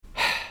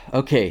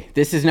Okay,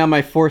 this is now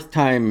my fourth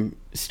time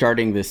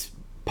starting this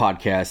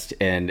podcast,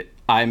 and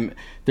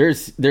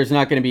there's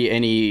not going to be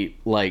any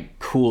like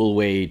cool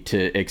way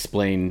to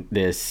explain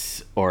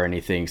this or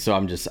anything. So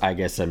I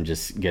guess I'm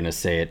just gonna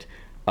say it.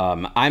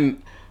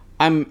 I'm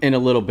in a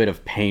little bit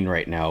of pain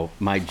right now.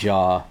 My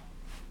jaw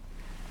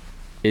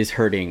is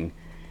hurting,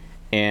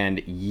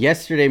 and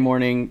yesterday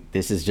morning,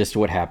 this is just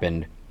what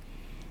happened.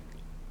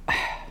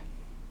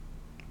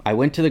 I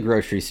went to the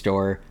grocery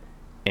store,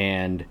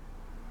 and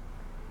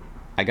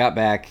I got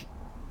back,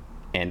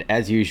 and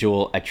as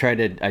usual, I try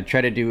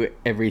to do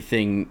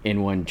everything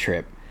in one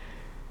trip.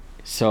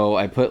 So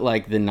I put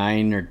like the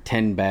 9 or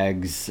 10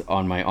 bags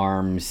on my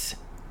arms,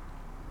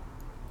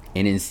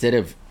 and instead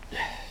of,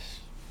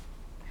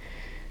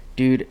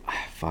 dude,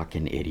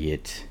 fucking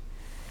idiot.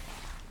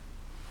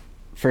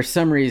 For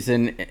some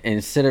reason,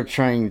 instead of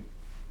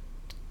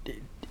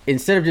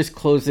just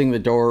closing the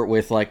door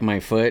with like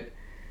my foot,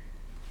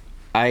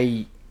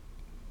 I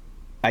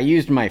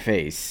used my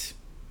face.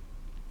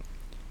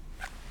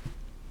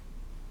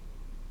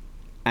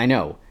 I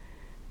know.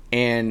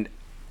 And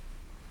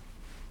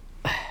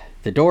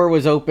the door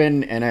was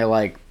open, and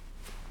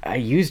I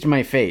used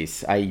my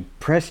face. I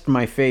pressed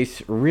my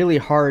face really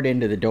hard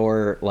into the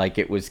door like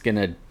it was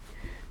gonna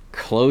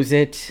close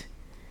it.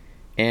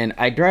 And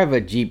I drive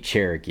a Jeep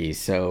Cherokee,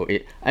 so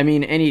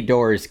any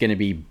door is gonna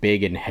be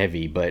big and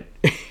heavy, but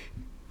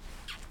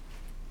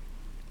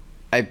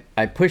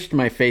I pushed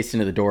my face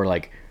into the door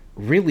like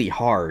really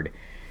hard,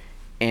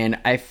 and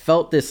I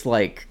felt this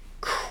like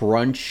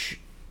crunch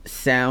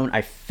sound.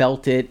 I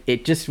felt it.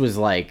 It just was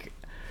like,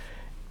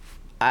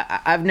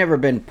 I've never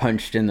been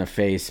punched in the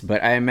face,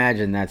 but I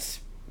imagine that's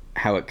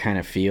how it kind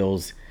of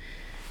feels.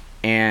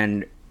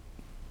 And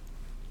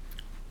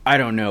I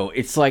don't know.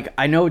 It's like,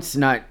 I know it's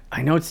not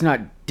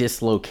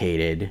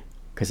dislocated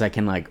because I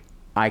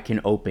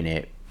can open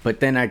it,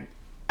 but then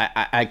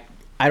I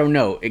don't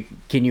know.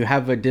 Can you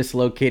have a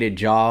dislocated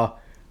jaw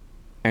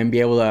and be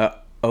able to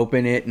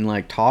open it and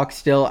like talk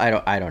still? I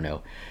don't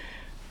know.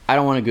 I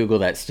don't want to Google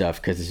that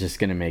stuff because it's just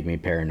going to make me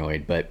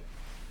paranoid, but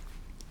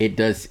it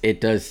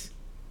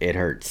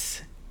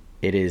hurts.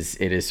 It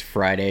is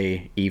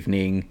Friday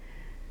evening,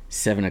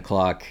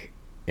 7:00,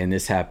 and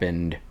this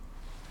happened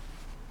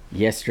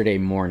yesterday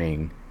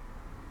morning.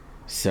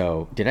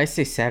 So did I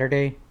say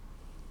Saturday?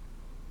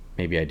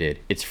 Maybe I did.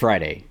 It's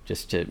Friday,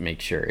 just to make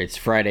sure. It's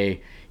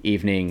Friday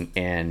evening,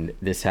 and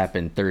this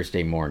happened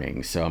Thursday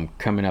morning. So I'm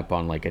coming up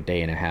on like a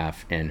day and a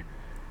half, and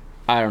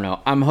I don't know.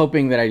 I'm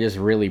hoping that I just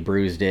really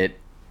bruised it,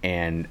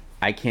 and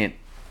I don't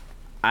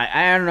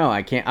know.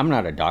 I'm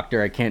not a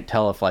doctor. I can't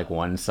tell if like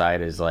one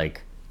side is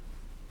like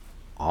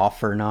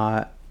off or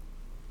not.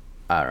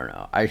 I don't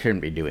know. I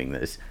shouldn't be doing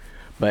this.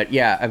 But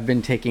yeah, I've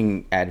been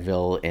taking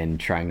Advil and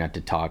trying not to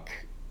talk.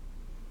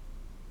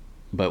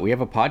 But we have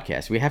a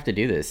podcast. We have to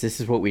do this. This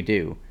is what we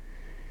do.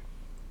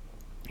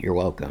 You're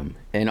welcome.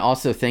 And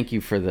also thank you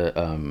for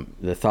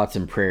the thoughts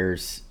and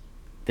prayers.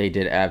 They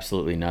did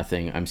absolutely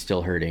nothing. I'm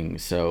still hurting,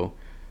 so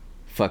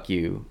fuck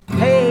you.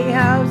 Hey,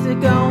 how's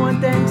it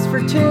going? Thanks for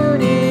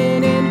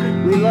tuning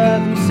in. We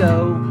love you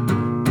so.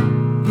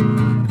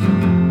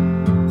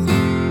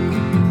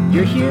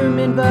 Your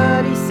human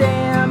buddy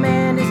Sam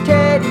and his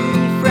teddy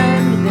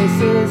friend.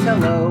 This is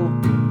hello.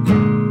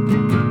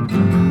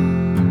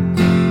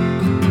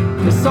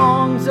 The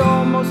song's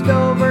almost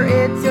over.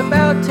 It's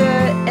about to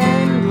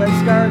end. Let's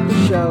start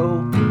the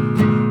show.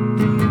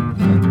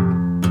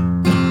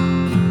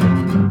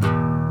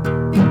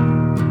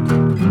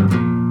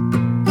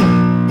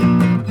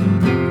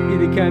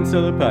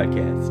 Cancel the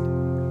podcast.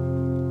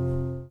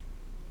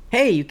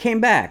 Hey, you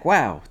came back.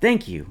 Wow,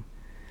 thank you.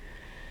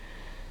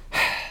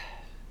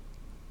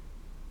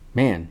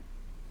 Man,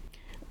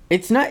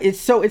 it's not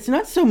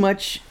so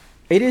much.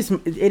 It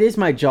is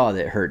my jaw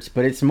that hurts,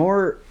 but it's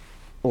more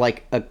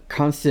like a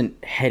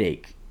constant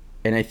headache,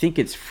 and I think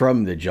it's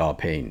from the jaw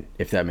pain,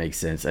 if that makes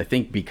sense. I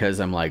think because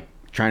I'm like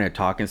trying to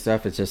talk and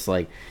stuff, it's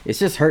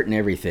just hurting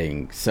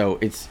everything. So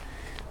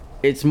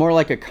it's more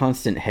like a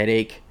constant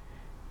headache.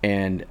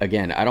 And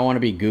again, I don't want to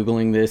be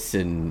Googling this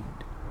and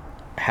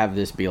have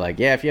this be like,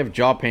 yeah, if you have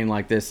jaw pain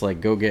like this, like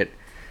go get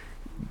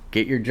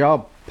your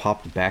jaw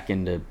popped back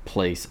into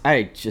place.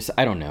 I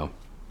don't know.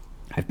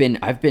 I've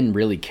been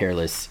really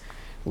careless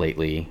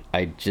lately.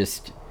 I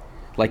just,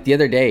 like the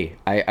other day,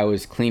 I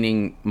was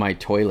cleaning my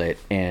toilet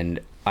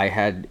and I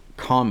had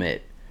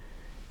Comet,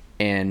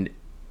 and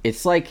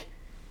it's like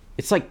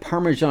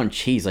Parmesan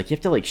cheese. Like you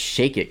have to like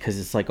shake it because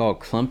it's like all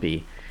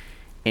clumpy.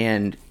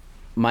 And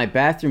my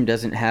bathroom I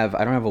don't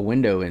have a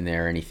window in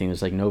there or anything.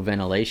 There's like no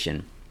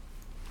ventilation.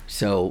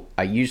 So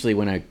I usually,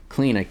 when I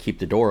clean, I keep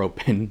the door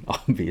open,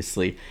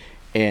 obviously.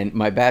 And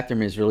my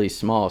bathroom is really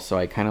small, so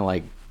I kind of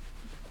like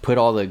put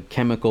all the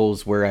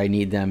chemicals where I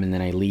need them, and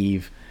then I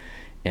leave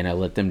and I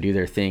let them do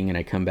their thing, and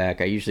I come back.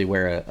 I usually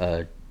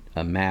wear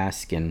a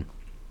mask, and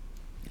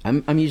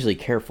I'm usually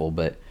careful,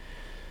 but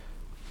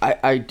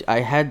I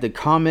had the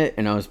Comet,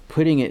 and I was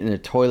putting it in the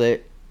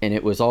toilet, and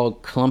it was all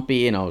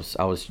clumpy, and I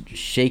was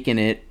shaking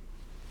it,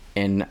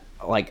 and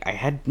like I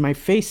had my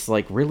face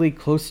like really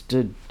close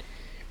to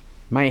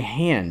my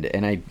hand,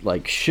 and I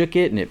like shook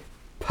it and it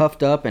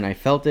puffed up, and I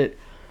felt it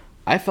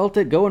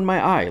go in my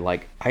eye.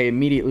 Like, I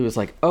immediately was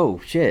like, oh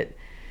shit.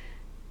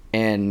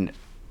 And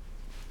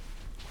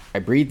I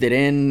breathed it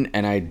in,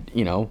 and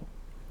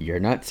you're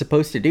not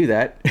supposed to do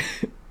that.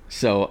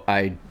 So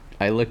I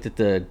looked at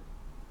the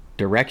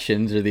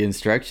directions or the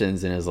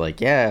instructions, and it was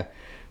like, yeah,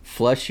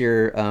 flush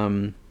your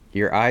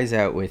eyes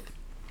out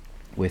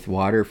with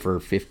water for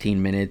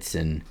 15 minutes.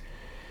 And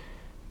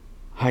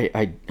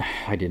I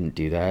didn't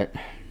do that.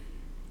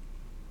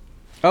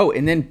 Oh,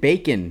 and then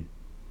bacon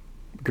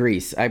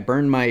grease. I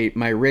burned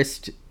my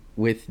wrist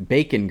with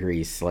bacon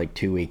grease like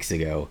 2 weeks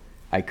ago.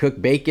 I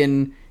cooked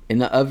bacon in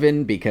the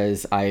oven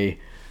because I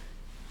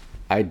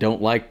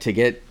don't like to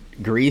get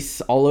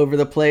grease all over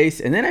the place,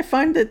 and then I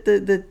find that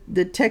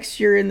the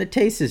texture and the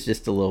taste is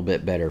just a little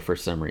bit better for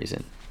some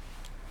reason.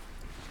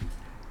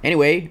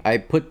 Anyway, I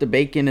put the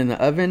bacon in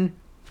the oven.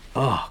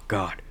 Oh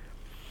god.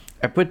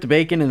 I put the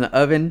bacon in the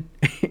oven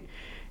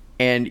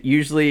and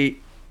usually,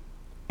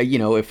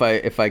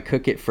 if I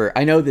cook it for,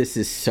 I know this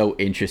is so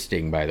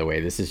interesting, by the way.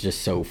 This is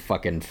just so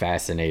fucking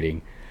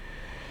fascinating.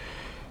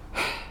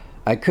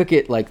 I cook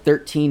it like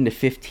 13 to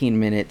 15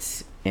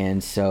 minutes,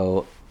 and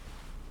so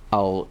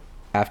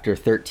after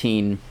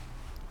 13,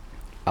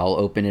 I'll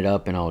open it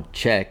up and I'll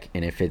check,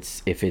 and if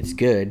it's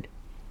good,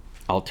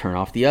 I'll turn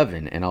off the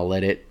oven and I'll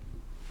let it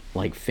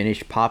like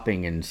finish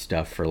popping and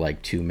stuff for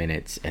like 2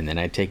 minutes, and then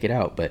I take it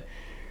out. But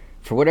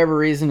for whatever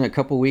reason, a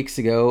couple weeks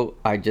ago,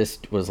 I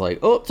just was like,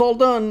 oh, it's all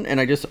done. And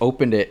I just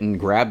opened it and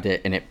grabbed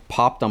it, and it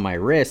popped on my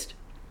wrist,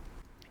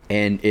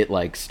 and it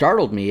like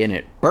startled me, and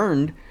it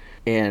burned.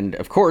 And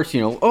of course,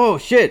 oh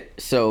shit.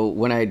 So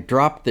when I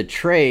dropped the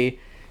tray,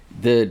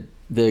 the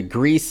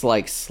grease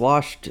like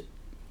sloshed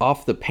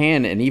off the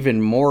pan, and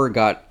even more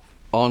got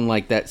on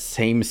like that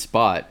same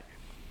spot.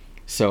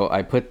 So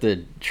I put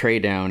the tray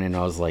down, and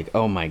I was like,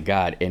 oh my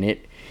God. And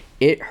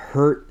it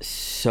hurt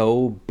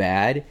so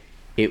bad.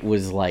 It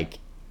was like,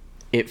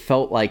 it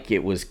felt like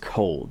it was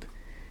cold,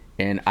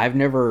 and I've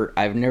never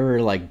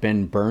like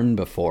been burned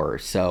before.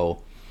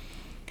 So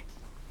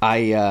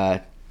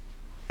I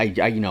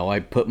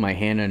put my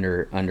hand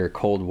under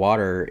cold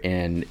water,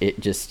 and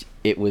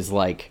it was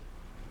like,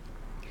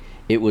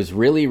 it was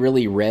really,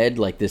 really red,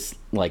 like this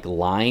like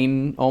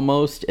line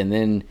almost. And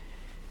then,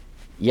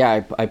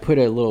 yeah, I put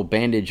a little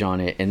bandage on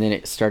it, and then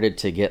it started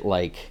to get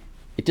like,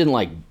 it didn't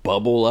like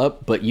bubble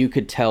up, but you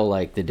could tell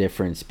like the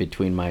difference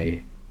between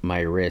my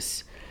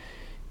wrists.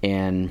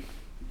 And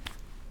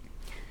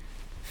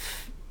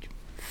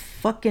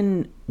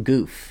fucking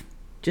goof,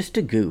 just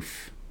a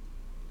goof.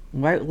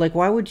 Why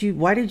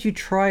did you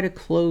try to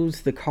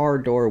close the car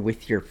door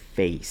with your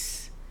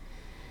face?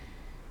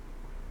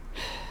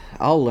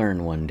 I'll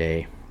learn one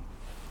day.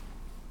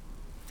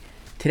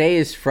 Today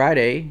is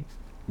Friday,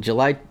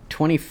 July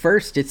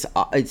 21st.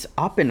 It's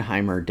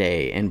Oppenheimer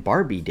Day and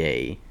Barbie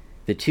Day.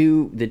 The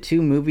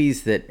two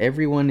movies that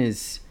everyone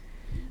is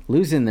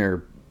losing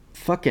their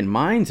fucking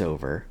minds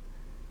over.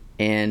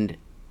 And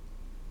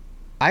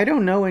I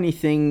don't know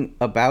anything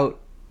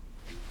about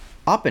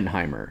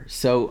Oppenheimer,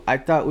 so I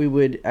thought we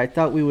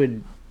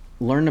would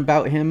learn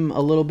about him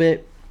a little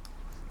bit.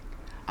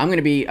 I'm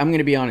gonna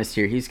be honest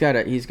here. He's got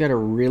a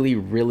really,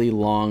 really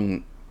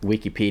long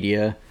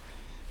Wikipedia.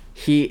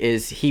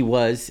 He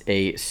was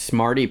a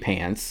smarty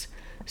pants.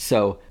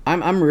 So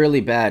I'm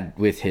really bad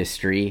with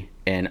history,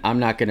 and I'm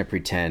not gonna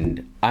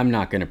pretend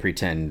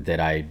that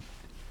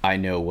I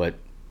know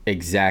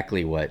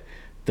exactly what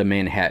the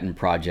Manhattan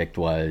Project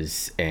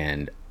was.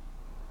 And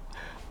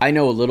I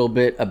know a little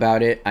bit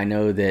about it. I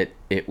know that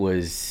it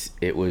was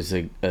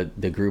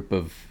the group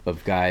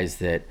of guys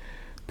that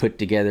put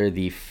together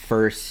the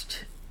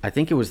first, I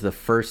think it was the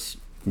first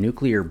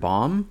nuclear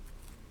bomb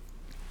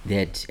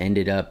that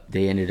ended up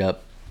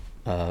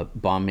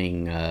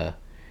bombing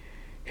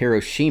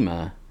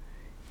Hiroshima.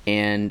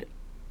 And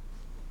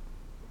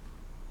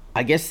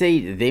I guess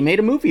they made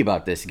a movie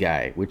about this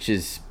guy, which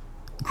is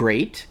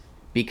great,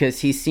 because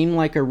he seemed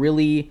like a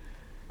really,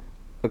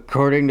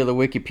 according to the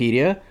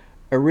Wikipedia,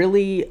 a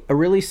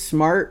really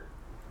smart,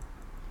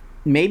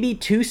 maybe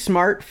too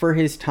smart for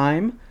his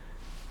time,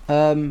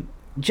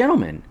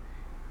 gentleman.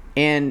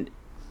 And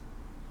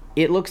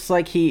it looks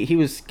like he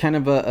was kind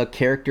of a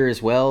character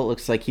as well. It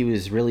looks like he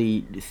was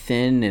really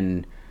thin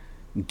and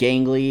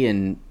gangly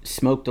and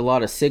smoked a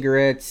lot of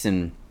cigarettes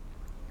and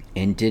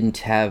didn't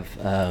have,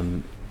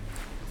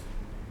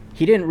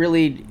 he didn't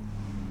really,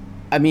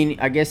 I mean,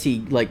 I guess he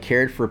like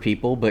cared for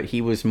people, but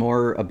he was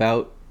more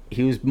about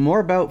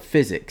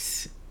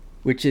physics,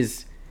 which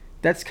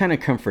that's kind of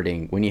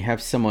comforting when you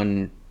have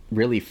someone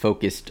really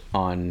focused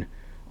on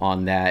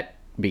that,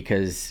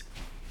 because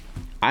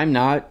I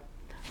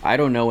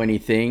don't know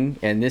anything,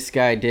 and this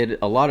guy did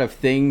a lot of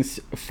things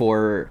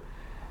for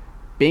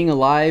being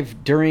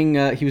alive during,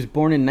 he was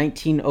born in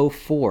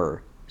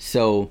 1904,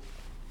 so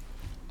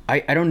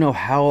I don't know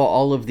how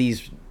all of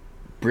these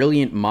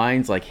brilliant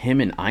minds like him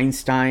and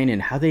Einstein,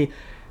 and how they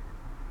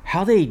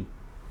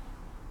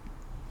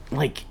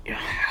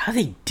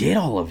did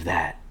all of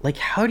that. Like,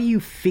 how do you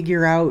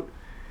figure out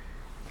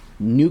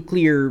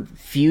nuclear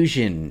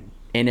fusion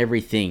and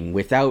everything,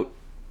 without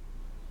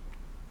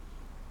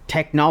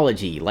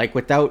technology, like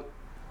without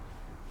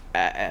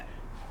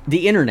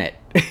the internet.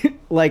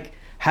 Like,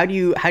 how do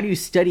you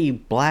study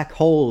black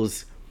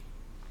holes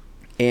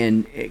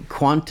and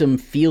quantum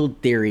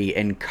field theory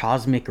and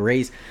cosmic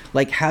rays?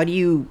 Like, how do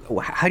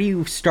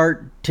you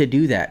start to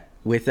do that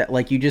with that?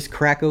 Like, you just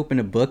crack open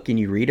a book and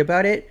you read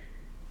about it.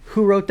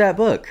 Who wrote that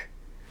book?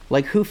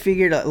 Like, who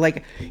figured out?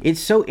 Like, it's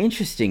so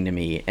interesting to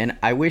me, and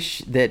I wish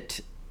that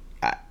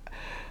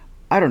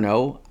I don't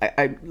know.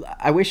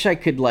 I wish I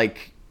could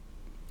like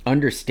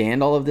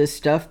understand all of this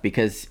stuff,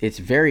 because it's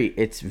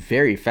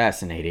very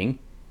fascinating.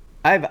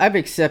 I've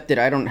accepted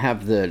I don't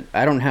have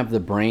the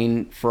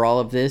brain for all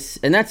of this,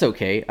 and that's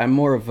okay. I'm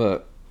more of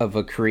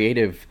a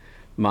creative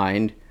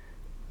mind.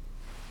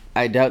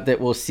 I doubt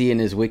that we'll see in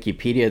his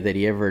Wikipedia that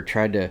he ever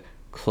tried to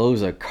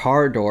close a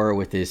car door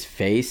with his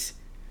face.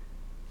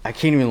 I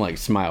can't even like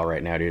smile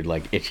right now, dude.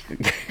 Like, it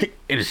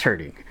is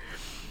hurting.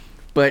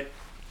 But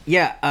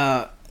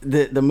yeah,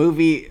 the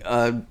movie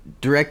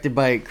directed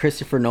by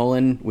Christopher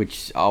Nolan,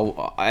 which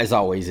as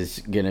always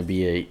is gonna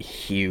be a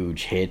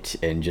huge hit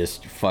and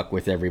just fuck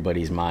with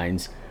everybody's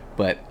minds.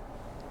 But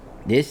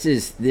this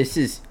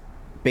is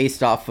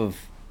based off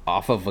of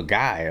a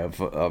guy,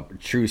 of a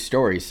true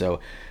story. So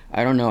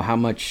I don't know how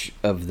much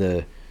of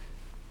the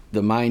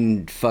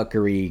mind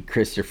fuckery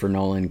Christopher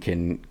Nolan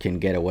can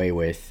get away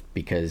with,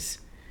 because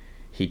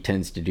he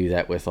tends to do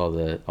that with all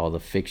the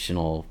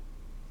fictional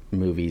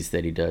movies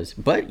that he does.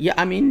 But yeah,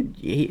 I mean,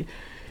 he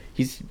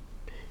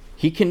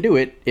can do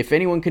it. If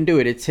anyone can do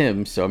it, it's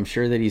him. So I'm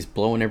sure that he's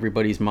blowing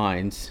everybody's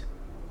minds.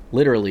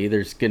 Literally,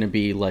 there's gonna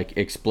be like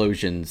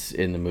explosions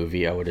in the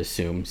movie, I would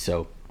assume.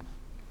 So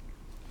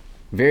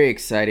very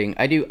exciting.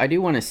 I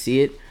do want to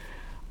see it.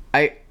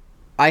 I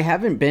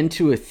haven't been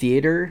to a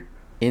theater,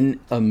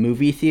 in a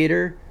movie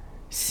theater,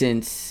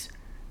 since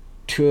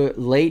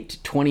late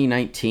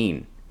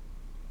 2019.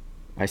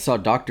 I saw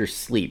Dr.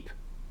 Sleep,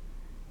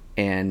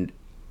 and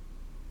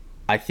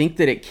I think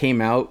that it came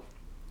out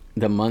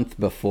the month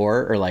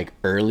before, or like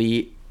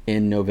early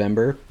in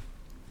November,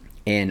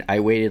 and I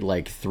waited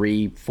like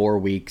 3-4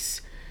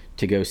 weeks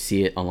to go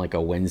see it on like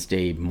a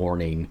Wednesday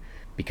morning,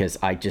 because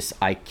I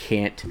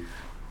can't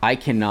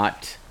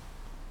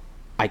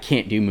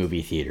do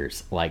movie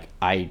theaters. Like,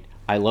 I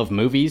love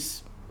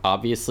movies,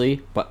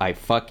 obviously, but I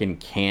fucking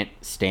can't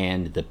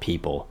stand the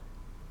people.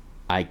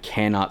 I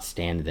cannot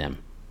stand them.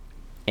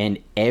 And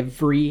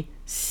every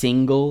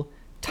single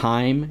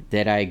time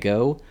that I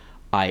go,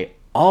 I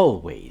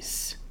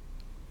always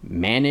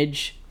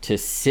manage to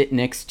sit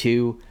next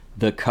to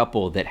the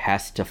couple that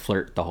has to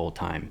flirt the whole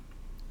time.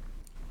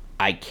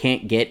 I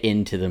can't get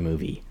into the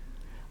movie.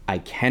 I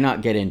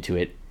cannot get into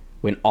it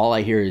when all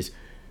I hear is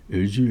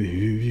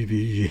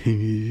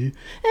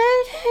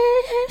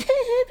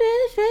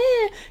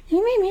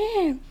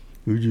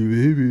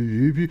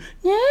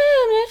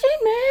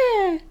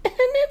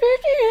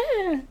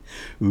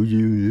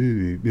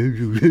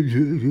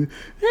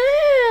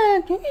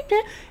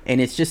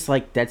and it's just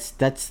like that's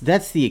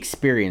the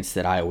experience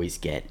that I always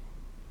get.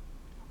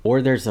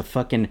 Or there's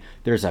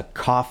a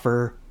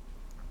cougher,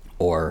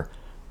 or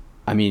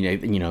I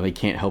mean, you know, they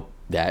can't help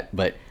that,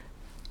 but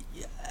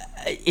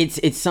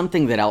it's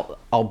something that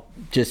I'll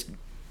just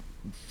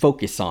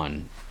focus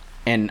on,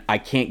 and I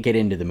can't get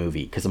into the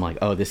movie because I'm like,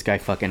 oh, this guy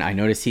fucking, I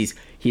notice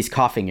he's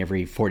coughing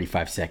every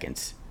 45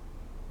 seconds,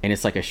 and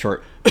it's like a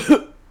short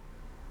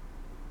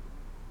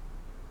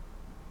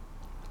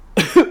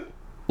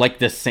like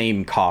the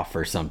same cough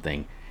or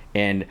something.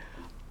 And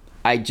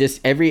I just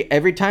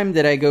every time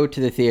that I go to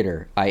the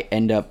theater, I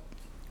end up,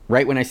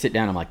 right when I sit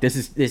down, I'm like, this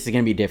is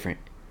gonna be different.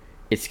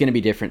 It's gonna be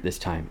different this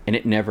time, and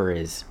it never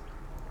is.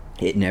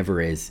 It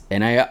never is.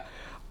 And I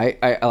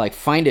like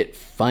find it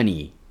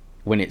funny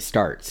when it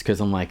starts, because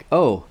I'm like,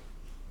 oh,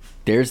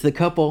 there's the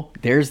couple,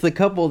 there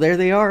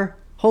they are.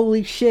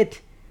 Holy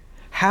shit.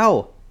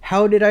 How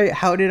did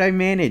I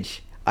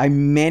manage? I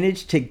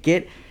managed to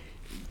get,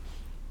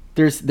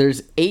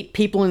 there's 8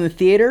 people in the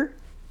theater,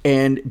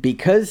 and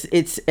because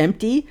it's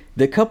empty,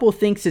 the couple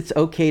thinks it's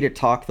okay to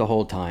talk the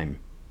whole time.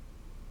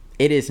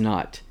 It is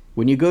not.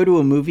 When you go to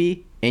a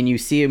movie and you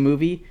see a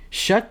movie,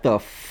 shut the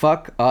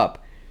fuck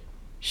up.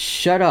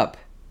 Shut up.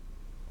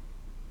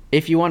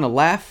 If you want to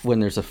laugh when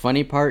there's a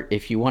funny part,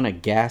 if you want to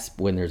gasp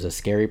when there's a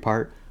scary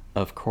part,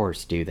 of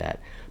course do that.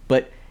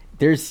 But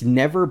there's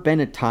never been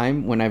a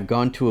time when I've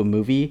gone to a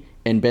movie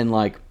and been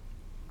like,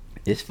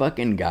 this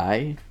fucking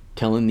guy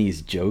telling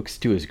these jokes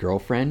to his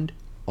girlfriend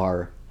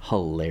are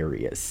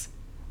hilarious.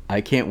 I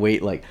can't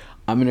wait. Like,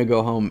 I'm going to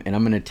go home and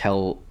I'm going to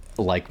tell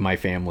like my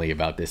family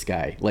about this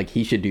guy. Like,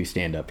 he should do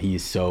stand up.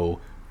 He's so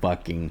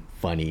fucking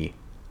funny.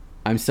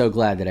 I'm so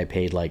glad that I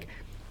paid like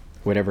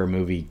whatever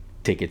movie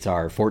tickets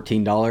are,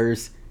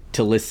 $14,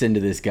 to listen to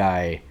this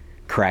guy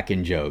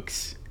cracking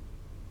jokes.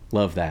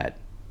 Love that.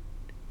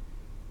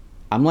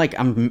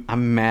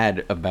 I'm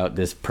mad about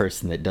this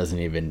person that doesn't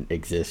even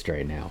exist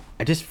right now.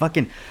 That's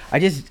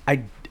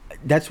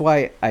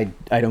why I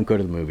don't go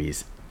to the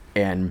movies.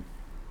 And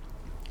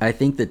I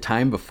think the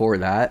time before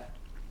that,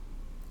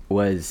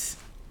 was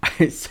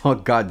I saw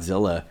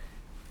Godzilla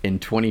in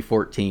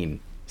 2014.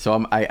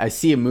 So I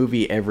see a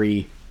movie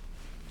every,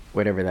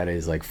 whatever that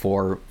is, like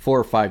four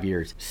or 5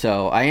 years.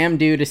 So I am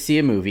due to see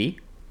a movie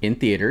in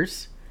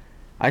theaters.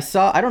 I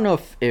don't know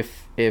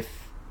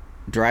if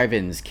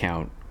drive-ins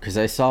count, because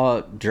I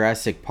saw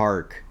Jurassic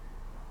Park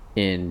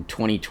in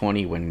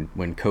 2020 when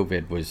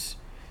COVID was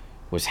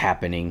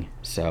happening.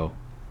 So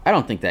I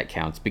don't think that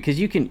counts, because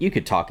you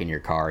could talk in your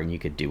car and you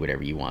could do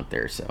whatever you want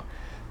there. So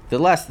the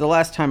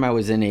last time I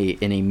was in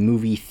a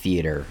movie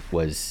theater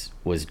was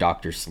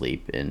Doctor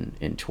Sleep in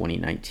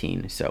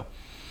 2019. So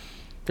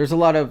there's a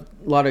lot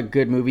of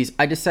good movies.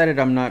 I decided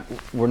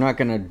we're not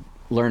gonna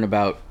learn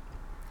about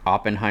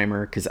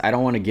Oppenheimer, because I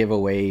don't want to give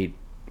away.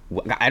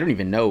 I don't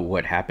even know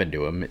what happened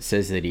to him. It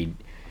says that he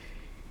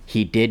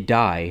did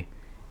die.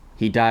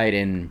 He died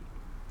in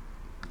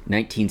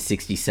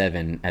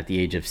 1967 at the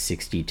age of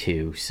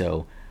 62.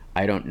 So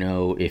I don't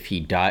know if he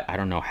died. I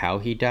don't know how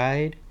he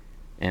died,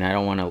 and I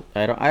don't want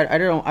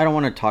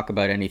to talk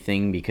about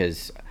anything,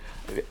 because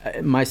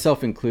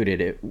myself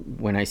included,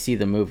 when I see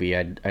the movie,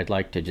 I'd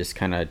like to just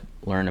kind of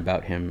learn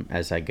about him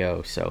as I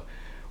go. So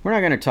we're not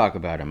going to talk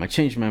about him. I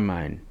changed my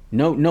mind.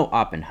 No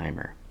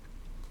Oppenheimer.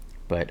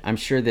 But I'm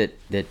sure that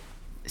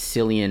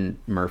Cillian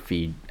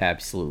Murphy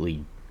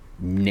absolutely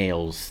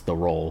nails the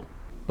role.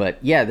 But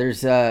yeah,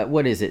 there's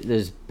what is it?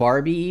 There's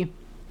Barbie,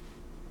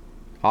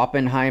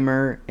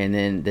 Oppenheimer, and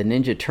then the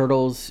Ninja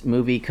Turtles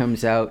movie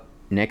comes out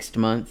next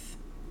month,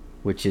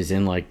 which is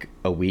in like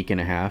a week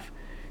and a half.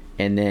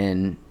 And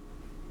then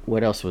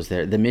what else was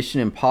there? The Mission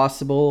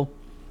Impossible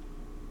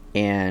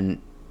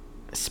and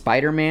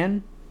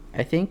Spider-Man,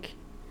 I think.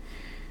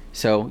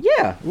 So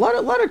yeah, a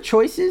lot of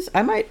choices.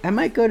 I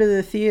might go to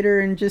the theater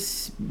and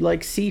just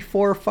like see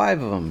 4 or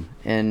 5 of them,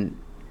 and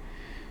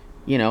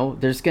you know,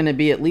 there's going to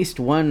be at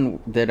least one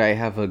that I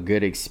have a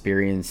good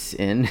experience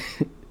in.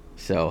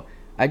 So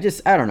I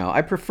don't know.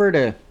 I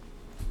prefer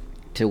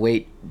to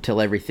wait till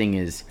everything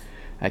is,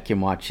 I can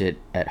watch it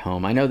at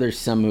home. I know there's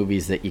some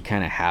movies that you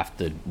kind of have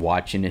to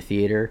watch in a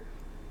theater.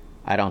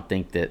 I don't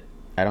think that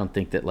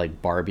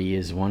like Barbie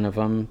is one of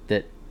them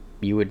that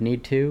you would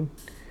need to.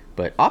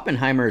 But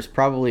Oppenheimer is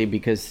probably,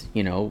 because,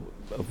 you know,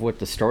 of what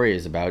the story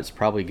is about, it's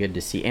probably good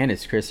to see, and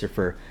it's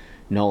Christopher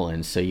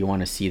Nolan, so you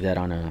want to see that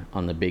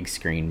on the big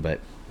screen.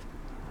 But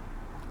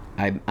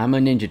I'm a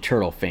Ninja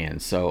Turtle fan,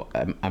 so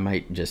I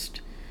might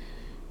just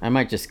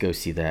go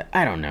see that.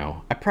 I don't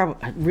know.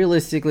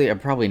 Realistically, I'm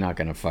probably not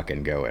gonna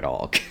fucking go at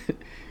all,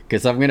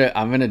 because I'm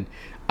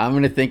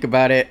gonna think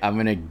about it. I'm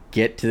gonna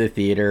get to the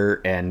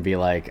theater and be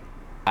like,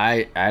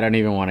 I don't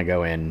even want to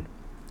go in.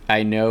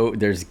 I know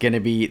there's gonna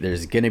be the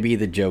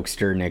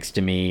jokester next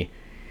to me.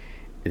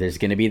 There's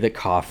gonna be the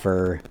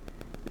cougher.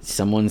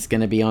 Someone's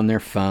gonna be on their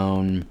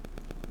phone.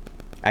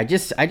 I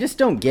just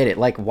don't get it.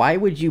 Like, why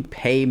would you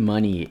pay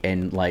money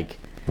and like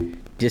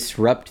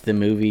disrupt the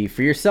movie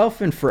for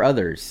yourself and for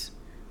others?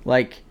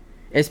 Like,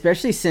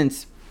 especially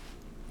since,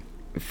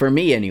 for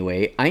me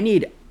anyway, I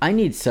need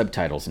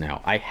subtitles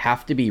now. I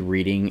have to be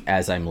reading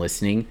as I'm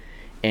listening,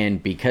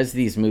 and because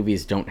these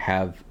movies don't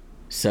have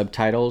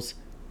subtitles,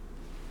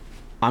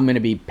 I'm going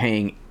to be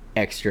paying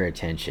extra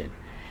attention.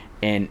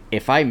 And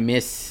if I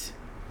miss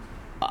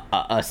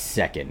a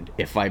second,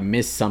 if I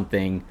miss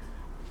something,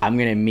 I'm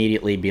going to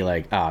immediately be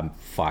like,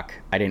 fuck,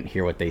 I didn't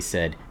hear what they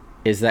said.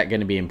 Is that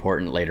going to be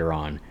important later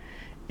on?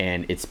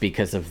 And it's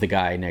because of the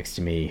guy next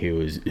to me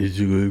who is... And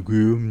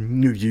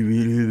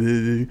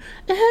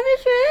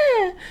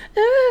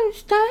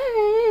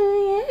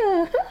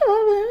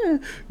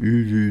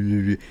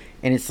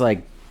it's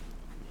like,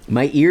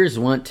 my ears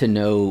want to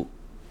know,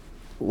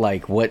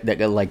 like, what that,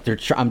 like,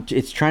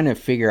 it's trying to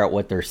figure out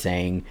what they're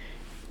saying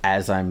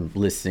as I'm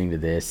listening to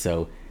this.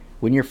 So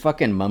when you're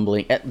fucking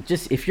mumbling,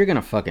 just, if you're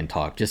gonna fucking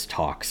talk, just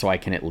talk, so I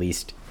can at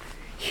least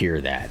hear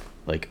that.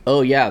 Like,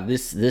 oh yeah,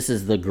 this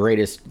is the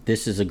greatest,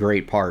 this is a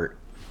great part.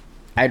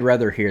 I'd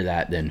rather hear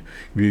that than,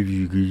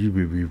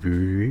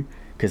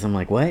 because I'm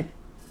like, what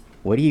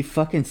are you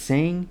fucking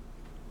saying,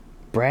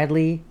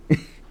 Bradley?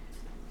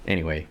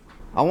 Anyway,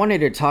 I wanted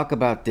to talk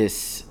about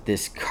this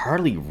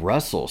Carly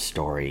Russell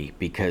story,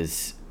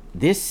 because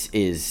this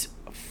is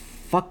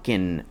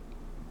fucking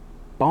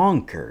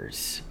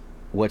bonkers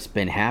what's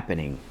been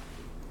happening.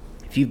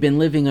 If you've been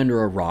living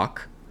under a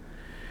rock,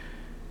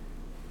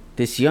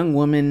 this young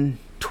woman,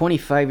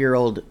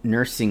 25-year-old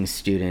nursing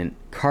student,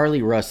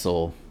 Carly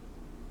Russell,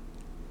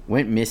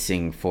 went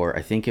missing for,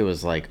 I think it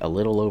was like a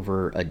little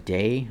over a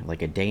day,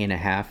 like a day and a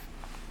half.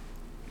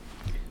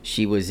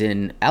 She was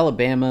in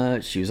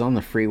Alabama. She was on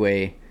the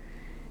freeway,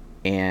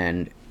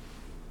 and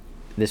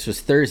this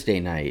was Thursday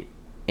night,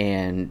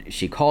 and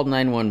she called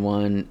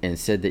 911 and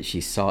said that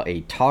she saw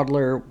a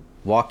toddler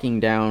walking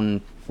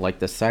down like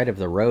the side of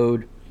the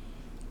road,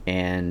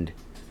 and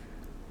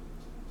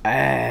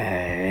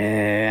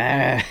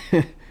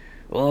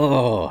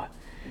oh,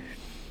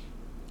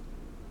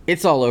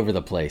 it's all over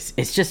the place.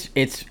 It's just,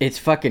 it's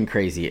fucking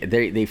crazy.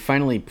 They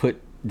finally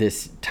put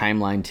this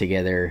timeline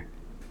together,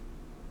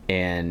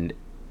 and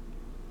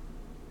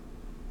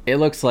it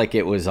looks like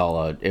it was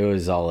all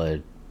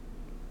a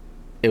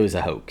it was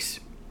a hoax.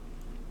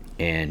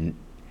 And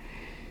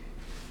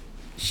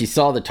she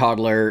saw the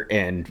toddler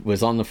and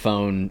was on the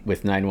phone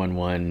with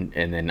 911,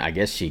 and then I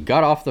guess she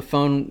got off the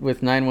phone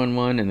with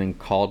 911 and then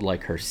called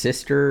like her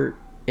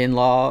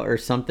sister-in-law or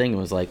something and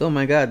was like, oh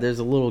my god, there's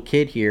a little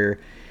kid here.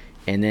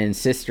 And then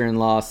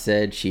sister-in-law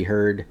said she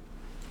heard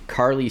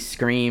Carly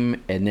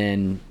scream, and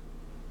then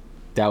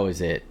that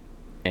was it.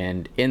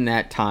 And in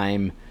that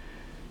time,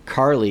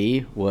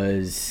 Carly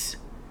was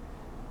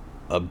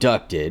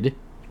abducted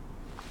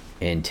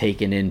and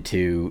taken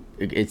into,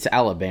 it's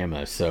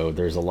Alabama, so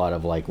there's a lot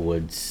of like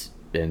woods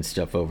and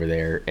stuff over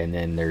there, and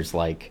then there's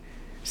like,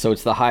 so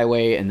it's the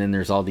highway, and then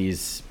there's all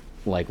these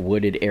like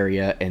wooded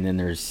area, and then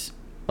there's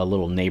a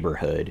little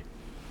neighborhood.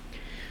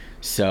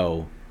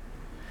 So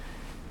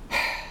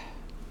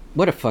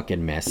what a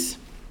fucking mess.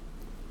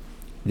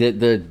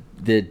 The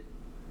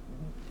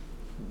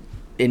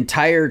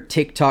entire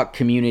TikTok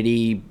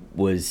community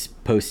was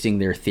posting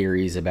their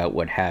theories about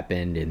what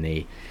happened, and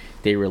they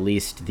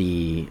released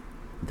the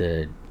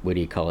what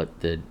do you call it,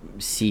 the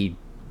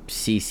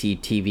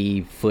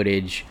CCTV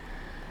footage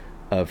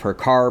of her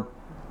car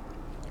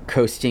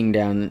coasting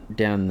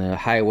down the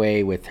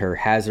highway with her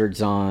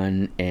hazards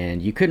on,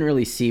 and you couldn't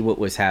really see what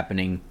was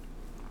happening,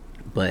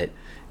 but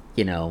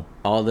you know,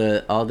 all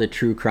the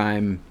true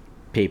crime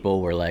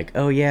people were like,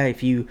 oh yeah,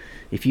 if you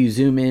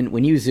zoom in,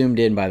 when you zoomed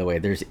in, by the way,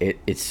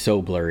 it's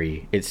so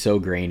blurry, it's so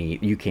grainy,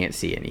 you can't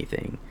see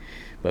anything,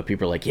 but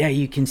people are like, yeah,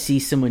 you can see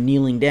someone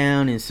kneeling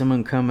down and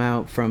someone come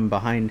out from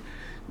behind,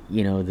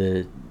 you know,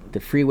 the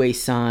freeway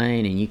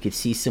sign, and you could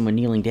see someone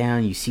kneeling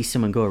down, you see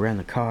someone go around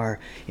the car,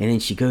 and then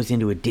she goes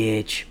into a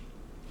ditch.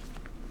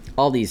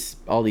 All these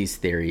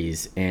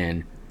theories.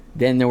 And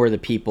then there were the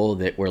people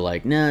that were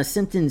like, nah,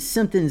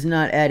 something's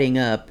not adding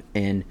up.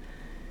 And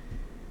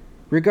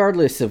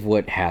regardless of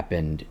what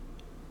happened,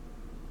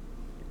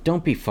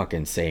 don't be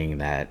fucking saying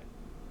that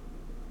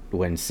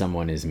when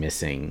someone is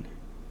missing.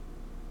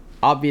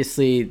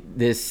 Obviously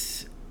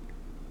it's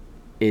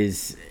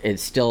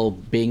still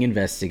being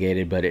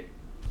investigated, but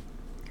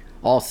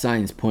all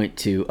signs point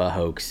to a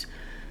hoax.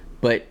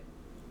 But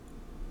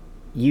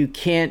you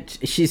can't,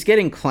 she's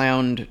getting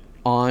clowned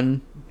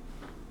on,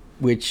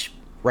 which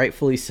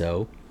rightfully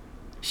so.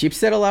 She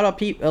upset a lot of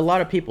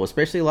people,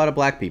 especially a lot of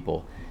black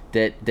people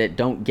that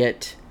don't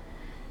get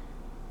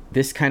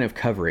this kind of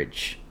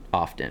coverage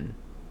often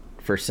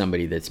for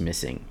somebody that's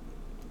missing.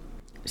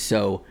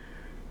 So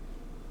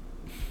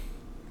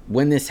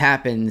when this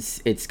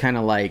happens, it's kind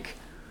of like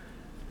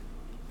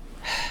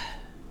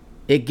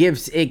it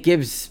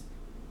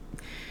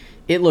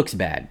looks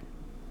bad,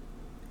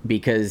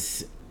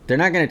 because they're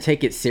not going to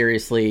take it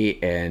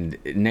seriously, and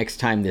next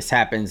time this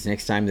happens,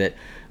 next time that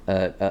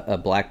a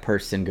black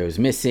person goes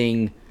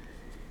missing,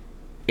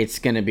 it's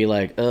going to be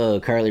like, oh,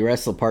 Carly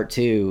Russell part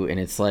 2, and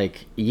it's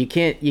like, you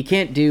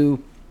can't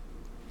do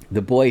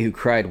The Boy Who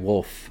Cried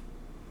Wolf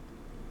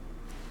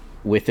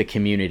with a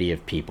community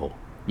of people.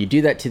 You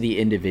do that to the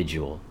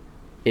individual.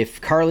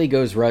 If Carly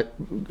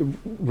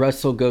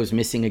Russell goes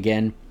missing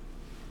again,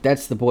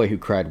 that's The Boy Who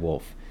Cried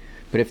Wolf.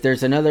 But if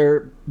there's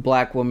another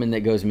black woman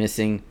that goes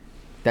missing,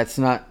 that's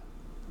not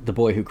The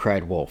Boy Who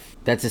Cried Wolf.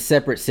 That's a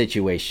separate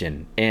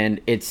situation, and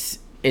it's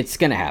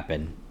gonna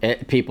happen.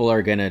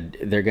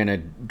 They're gonna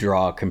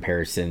draw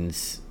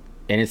comparisons,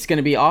 and it's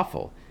gonna be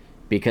awful,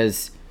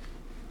 because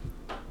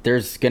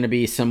there's gonna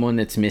be someone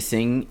that's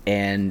missing,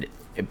 and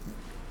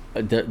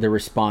the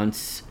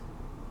response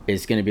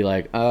is gonna be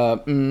like, I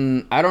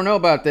don't know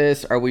about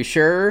this. Are we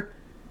sure?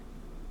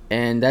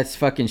 And that's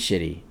fucking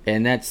shitty.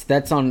 And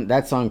that's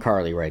on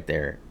Carly right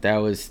there. That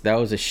was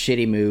a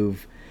shitty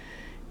move,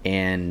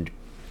 and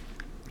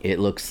it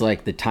looks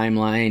like the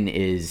timeline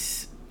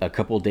is a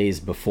couple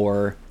days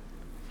before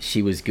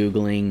she was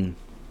Googling,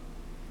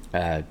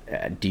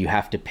 do you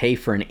have to pay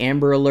for an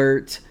Amber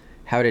Alert?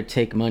 How to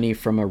take money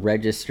from a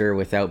register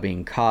without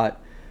being caught?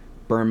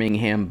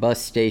 Birmingham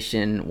bus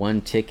station,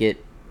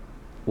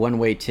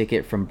 one-way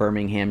ticket from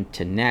Birmingham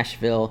to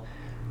Nashville.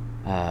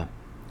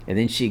 And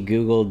then she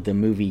Googled the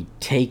movie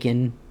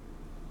Taken.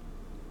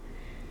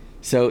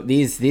 So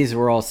these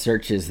were all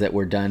searches that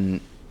were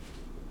done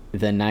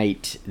the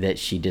night that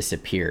she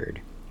disappeared.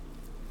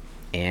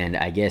 And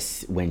I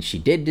guess when she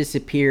did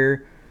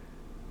disappear,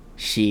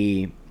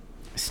 she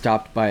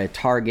stopped by a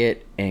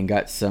Target and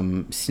got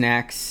some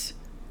snacks,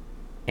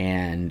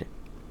 and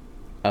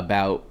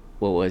about,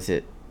 what was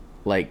it,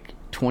 like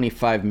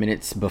 25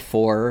 minutes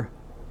before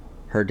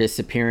her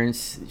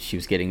disappearance, she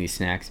was getting these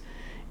snacks.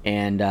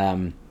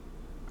 And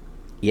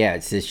yeah,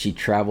 it says she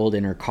traveled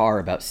in her car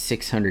about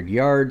 600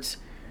 yards,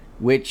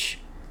 which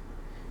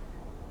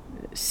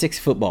 6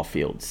 football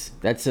fields.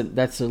 That's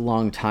a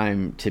long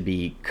time to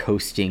be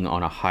coasting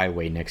on a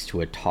highway next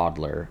to a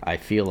toddler. I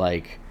feel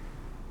like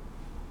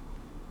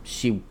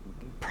she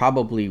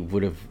probably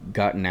would have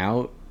gotten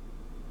out,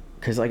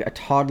 because like a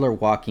toddler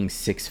walking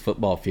 6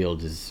 football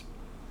fields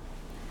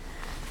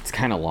it's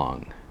kind of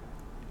long.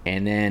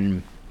 And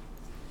then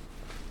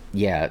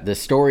the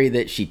story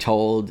that she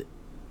told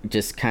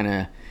just kind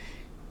of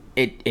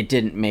it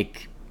didn't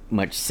make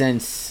much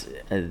sense.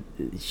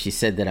 She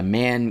said that a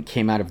man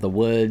came out of the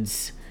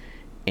woods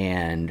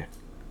and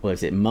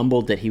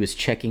mumbled that he was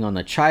checking on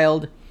the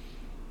child,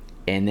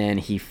 and then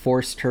he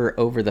forced her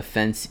over the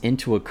fence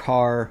into a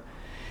car.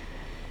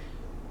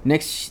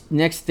 Next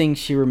thing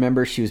she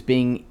remembers, she was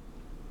being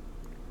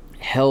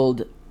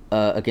held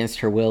against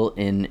her will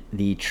in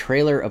the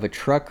trailer of a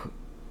truck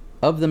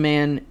of the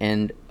man,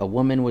 and a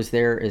woman was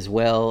there as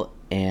well,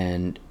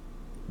 and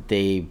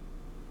they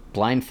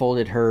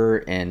blindfolded her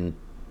and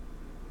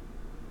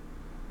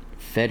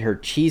fed her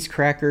cheese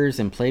crackers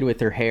and played with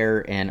her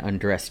hair and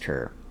undressed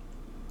her.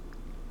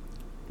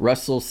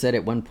 Russell said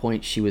at one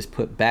point she was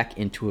put back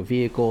into a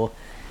vehicle,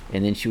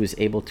 and then she was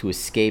able to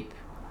escape,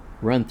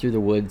 run through the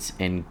woods,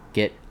 and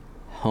get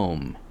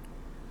home.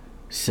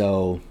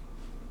 So,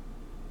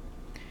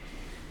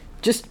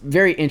 just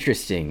very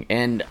interesting.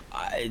 And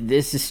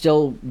this is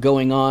still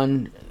going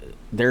on.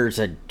 There's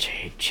a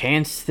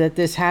chance that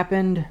this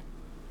happened,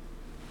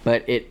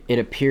 but it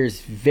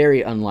appears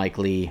very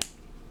unlikely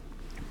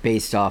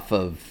based off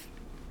of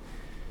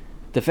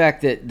the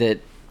fact that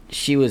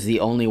she was the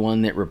only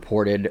one that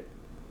reported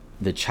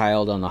the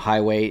child on the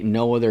highway.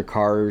 No other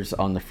cars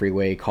on the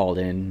freeway called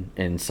in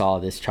and saw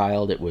this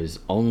child. It was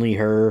only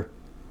her,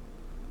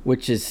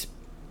 that's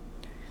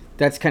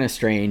kind of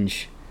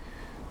strange.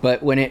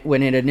 But when it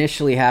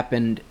initially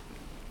happened,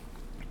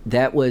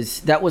 that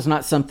was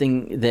not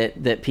something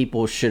that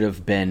people should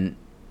have been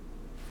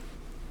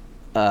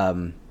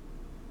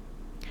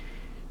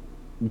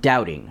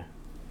doubting.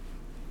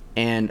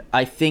 And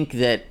I think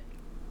that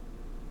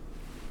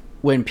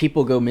when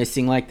people go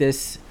missing like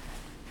this,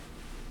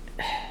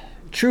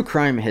 true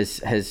crime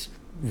has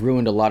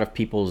ruined a lot of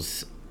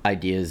people's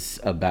ideas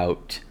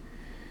about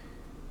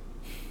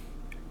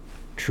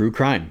true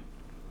crime.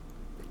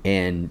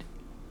 And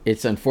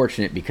it's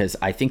unfortunate because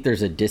I think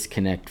there's a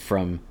disconnect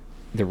from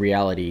the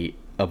reality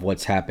of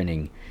what's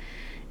happening.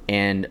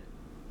 And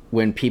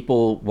when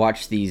people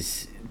watch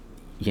these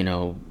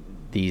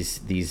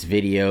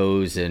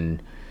videos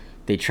and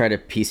they try to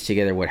piece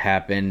together what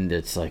happened,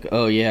 it's like,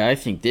 oh yeah, I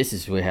think this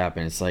is what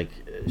happened. It's like,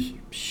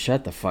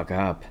 shut the fuck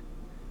up.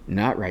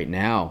 Not right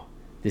now.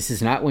 This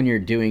is not when you're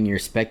doing your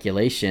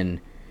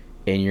speculation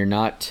and you're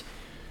not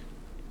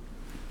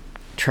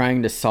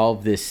trying to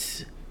solve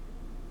this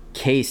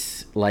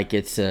case like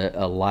it's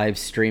a live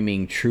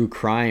streaming true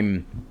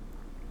crime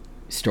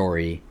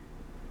story.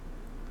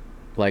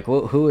 Like,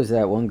 who was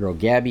that one girl?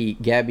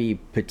 Gabby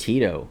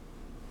Petito.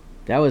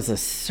 That was a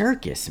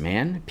circus,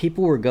 man.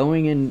 People were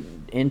going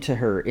into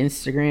her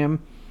Instagram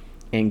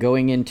and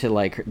going into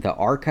like the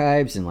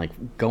archives and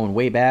like going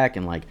way back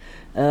and like,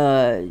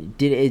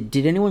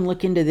 did anyone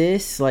look into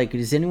this? Like,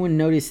 does anyone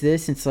notice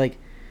this? And it's like,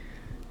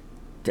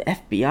 the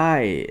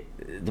FBI,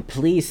 the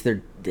police,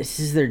 this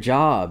is their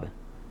job.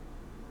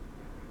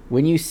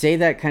 When you say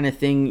that kind of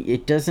thing,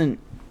 it's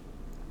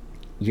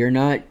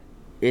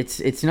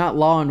not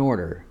Law and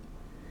Order.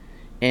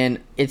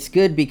 And it's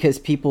good because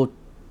people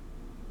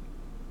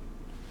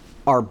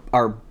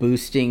are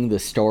boosting the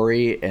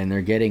story and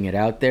they're getting it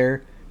out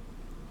there,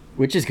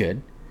 which is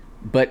good.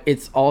 But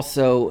it's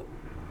also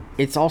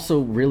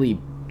really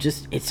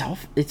just it's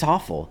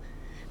awful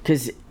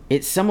because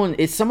it's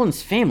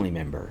someone's family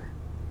member.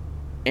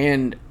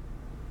 And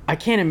I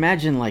can't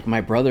imagine like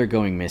my brother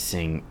going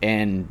missing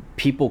and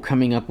people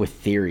coming up with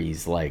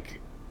theories like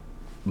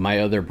my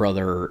other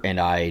brother and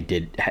I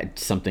had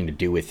something to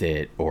do with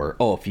it, or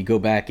if you go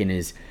back in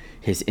his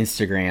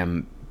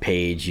Instagram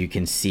page, you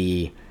can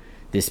see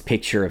this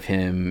picture of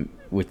him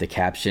with the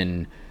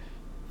caption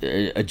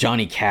a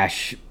Johnny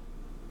Cash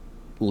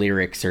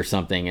lyrics or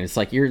something, and it's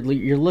like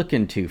you're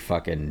looking too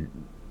fucking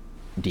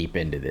deep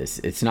into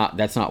this.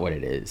 That's not what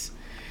it is.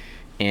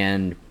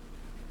 And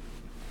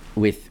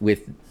with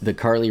the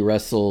Carlee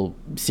Russell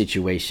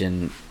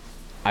situation,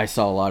 I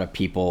saw a lot of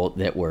people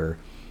that were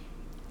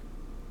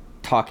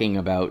talking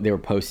about, they were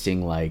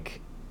posting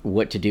like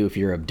what to do if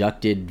you're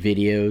abducted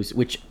videos,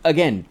 which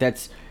again,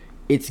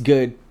 it's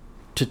good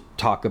to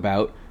talk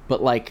about,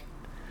 but like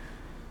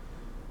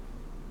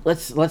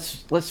let's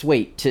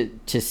wait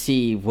to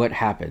see what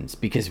happens,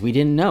 because we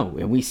didn't know,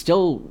 and we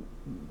still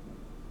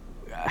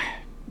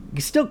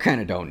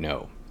kind of don't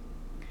know.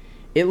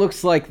 It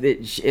looks like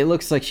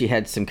she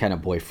had some kind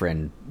of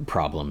boyfriend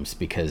problems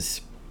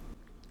because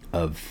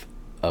of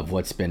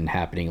what's been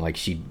happening. Like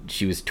she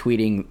was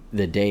tweeting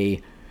the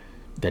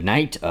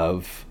night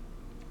of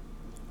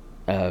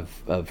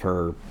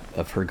her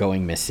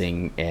going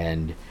missing,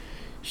 and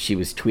she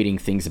was tweeting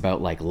things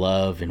about like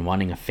love and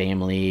wanting a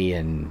family,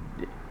 and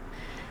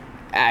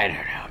I don't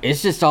know.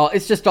 It's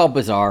just all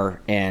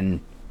bizarre,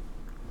 and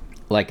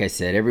like I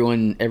said,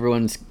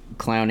 everyone's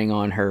clowning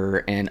on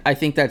her, and I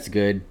think that's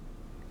good.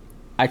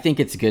 I think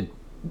it's good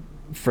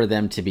for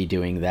them to be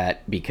doing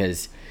that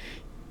because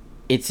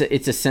it's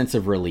a sense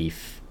of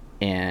relief,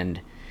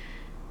 and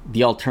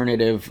the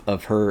alternative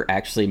of her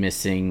actually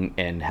missing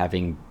and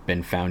having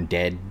been found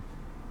dead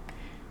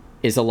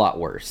is a lot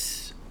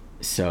worse.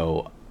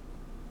 So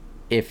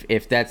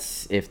if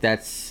that's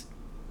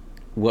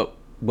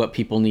what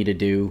people need to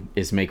do,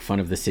 is make fun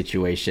of the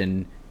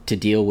situation to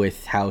deal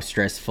with how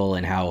stressful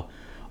and how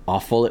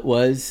awful it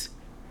was,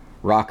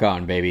 rock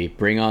on, baby.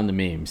 Bring on the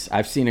memes.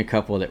 I've seen a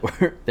couple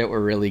that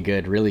were really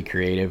good, really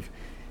creative.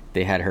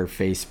 They had her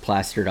face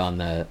plastered on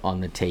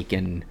the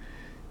Taken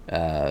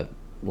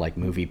like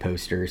movie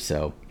poster.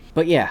 So,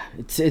 but yeah,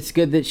 it's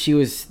good that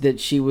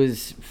she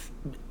was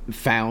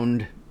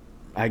found,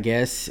 I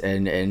guess,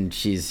 and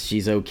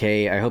she's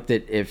okay. I hope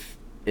that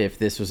if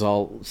this was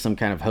all some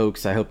kind of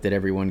hoax, I hope that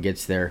everyone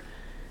gets their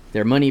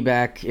money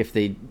back if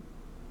they,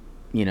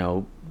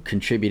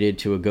 contributed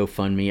to a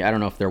GoFundMe. I don't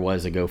know if there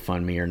was a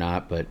GoFundMe or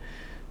not, but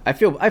I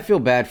feel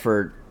bad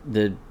for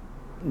the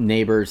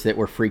neighbors that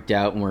were freaked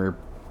out and were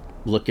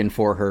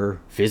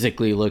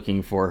physically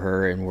looking for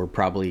her, and were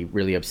probably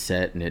really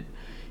upset. And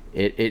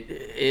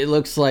it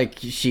looks like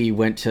she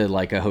went to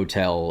like a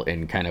hotel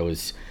and kind of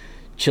was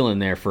chilling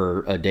there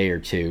for a day or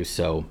two.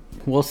 So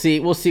we'll see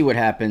what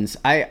happens.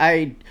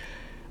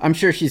 I'm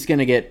sure she's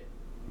gonna get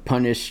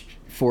punished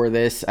for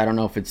this. I don't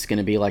know if it's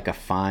gonna be like a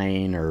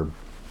fine or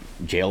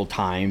jail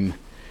time,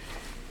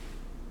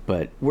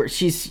 but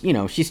she's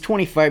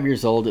 25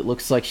 years old. It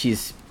looks like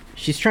she's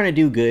trying to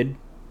do good.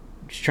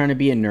 She's trying to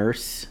be a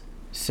nurse.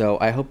 So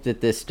I hope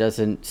that this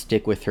doesn't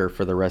stick with her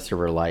for the rest of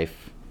her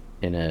life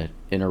in a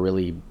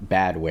really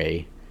bad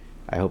way.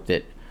 I hope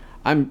that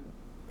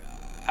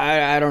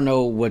I don't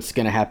know what's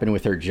going to happen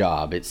with her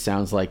job. It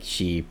sounds like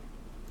she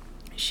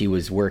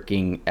was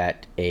working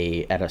at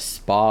a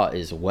spa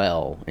as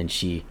well, and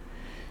she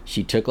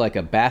took like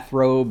a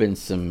bathrobe and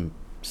some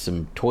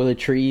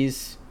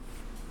toiletries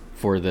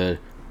for the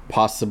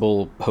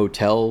possible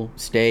hotel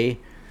stay.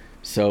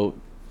 So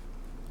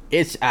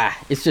it's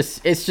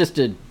just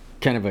a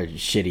kind of a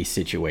shitty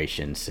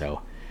situation.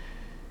 So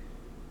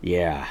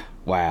yeah,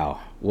 wow,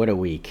 what a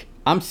week.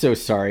 I'm so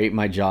sorry.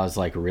 My jaw's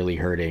like really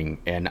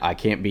hurting, and I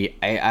can't be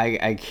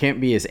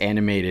as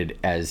animated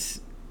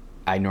as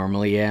I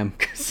normally am,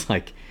 because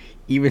like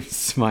even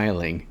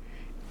smiling,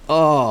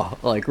 oh,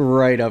 like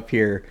right up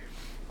here.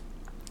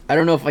 I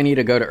don't know if I need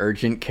to go to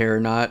urgent care or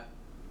not,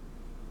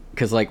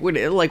 because like what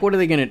are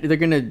they gonna?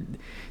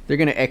 They're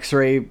gonna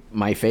X-ray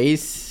my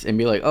face and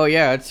be like, oh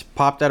yeah, it's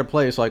popped out of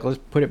place. Like, let's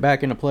put it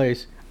back into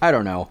place. I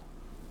don't know.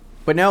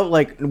 But now,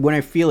 like, when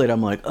I feel it,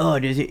 I'm like, oh,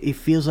 it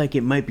feels like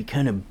it might be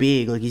kind of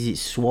big. Like, is it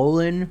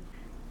swollen?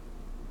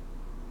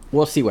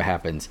 We'll see what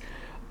happens.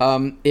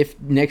 If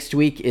next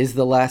week is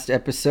the last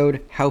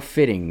episode, how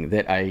fitting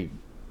that I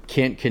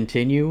can't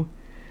continue.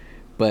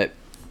 But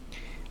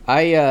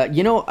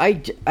you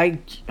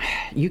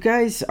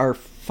guys are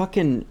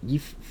you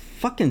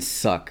fucking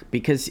suck,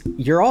 because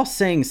you're all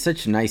saying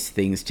such nice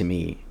things to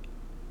me,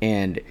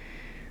 and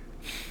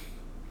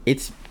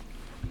it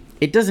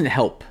doesn't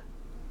help.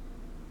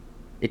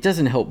 It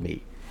doesn't help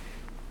me.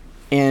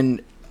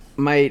 And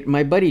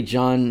my buddy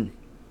John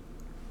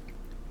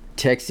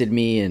texted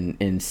me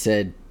and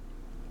said,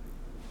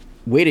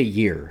 wait a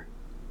year.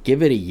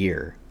 Give it a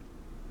year.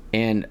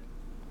 And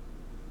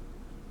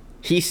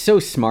he's so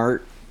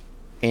smart,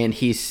 and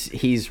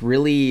he's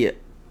really,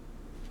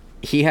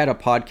 he had a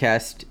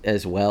podcast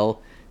as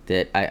well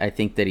that I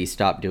think that he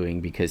stopped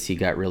doing because he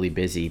got really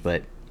busy.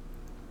 But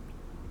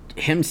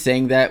him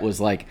saying that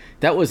was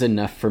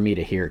enough for me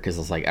to hear, because I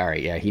was like, all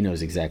right, yeah, he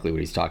knows exactly what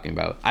he's talking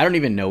about. I don't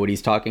even know what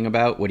he's talking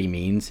about, what he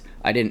means.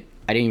 I didn't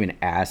even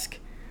ask.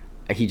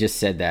 He just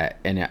said that,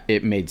 and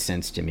it made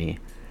sense to me.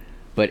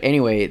 But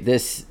anyway,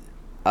 this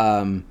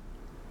all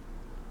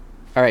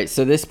right,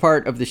 so this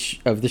part of the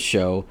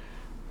show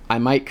I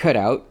might cut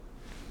out,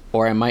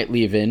 or I might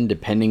leave in,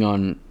 depending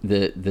on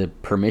the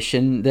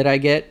permission that I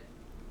get.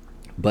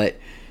 But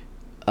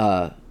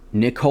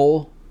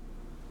Nicole,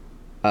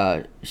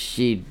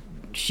 she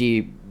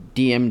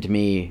DM'd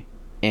me,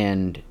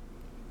 and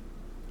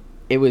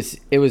it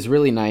was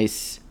really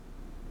nice.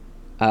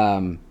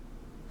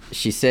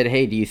 She said,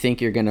 hey, do you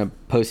think you're gonna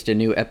post a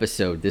new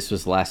episode? This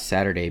was last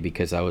Saturday,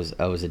 because I was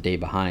a day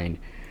behind.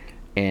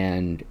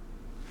 And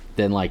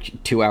then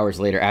like 2 hours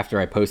later, after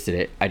I posted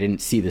it, I didn't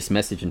see this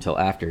message until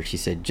after. She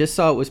said, just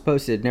saw it was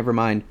posted, never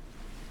mind.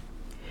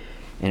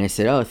 And I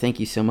said, oh, thank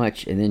you so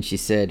much. And then she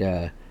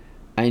said,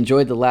 I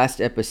enjoyed the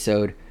last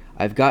episode.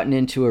 I've gotten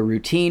into a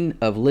routine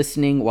of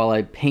listening while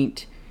I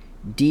paint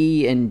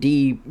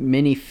D&D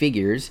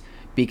minifigures,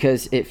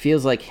 because it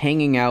feels like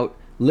hanging out,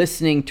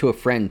 listening to a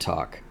friend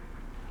talk.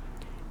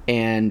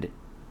 And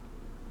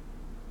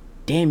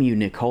damn you,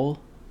 Nicole.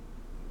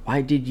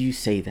 Why did you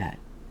say that?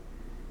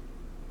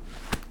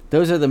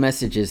 Those are the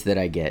messages that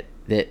I get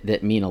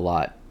that mean a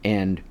lot.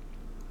 And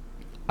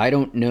I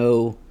don't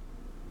know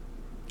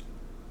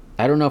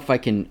if I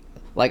can,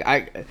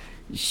 like,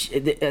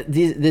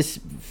 this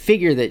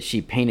figure that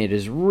she painted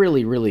is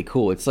really, really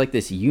cool. It's like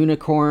this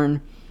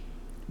unicorn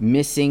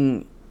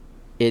missing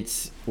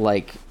its,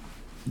 like,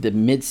 the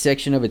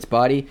midsection of its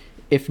body.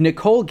 If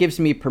Nicole gives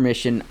me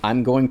permission,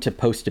 I'm going to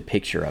post a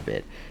picture of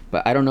it.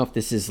 But I don't know if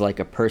this is like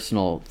a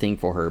personal thing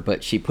for her.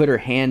 But she put her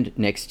hand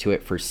next to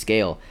it for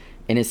scale.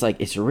 And it's like,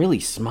 it's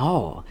really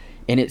small.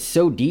 And it's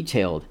so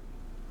detailed.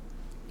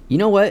 You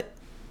know what?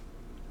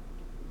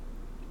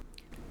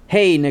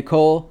 Hey,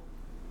 Nicole.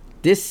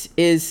 This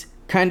is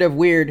kind of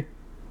weird,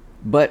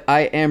 but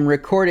I am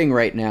recording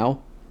right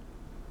now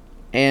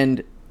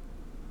and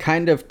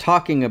kind of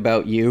talking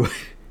about you,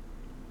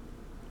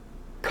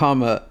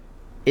 comma,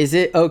 is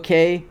it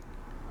okay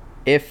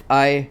if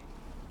I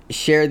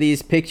share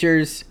these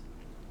pictures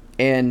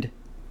and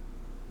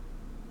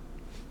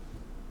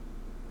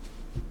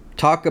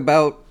talk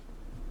about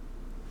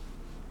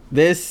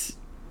this?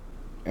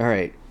 All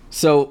right.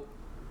 So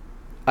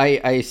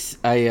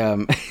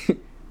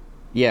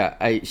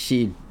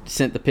she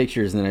sent the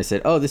pictures and then I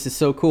said, "Oh, this is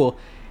so cool."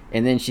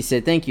 And then she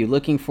said, "Thank you.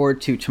 Looking forward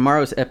to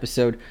tomorrow's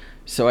episode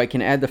so I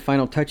can add the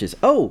final touches."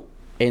 Oh,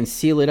 and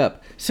seal it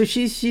up. So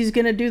she's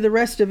going to do the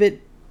rest of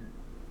it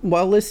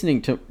while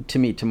listening to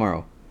me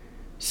tomorrow.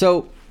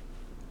 So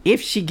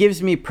if she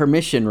gives me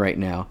permission right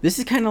now, this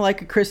is kind of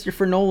like a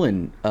Christopher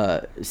Nolan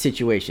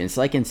situation. It's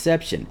like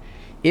Inception.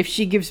 If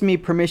she gives me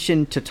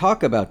permission to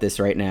talk about this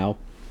right now,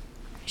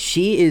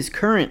 she is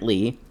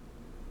currently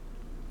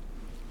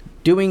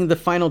doing the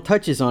final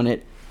touches on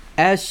it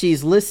as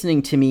she's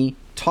listening to me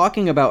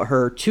talking about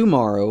her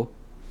tomorrow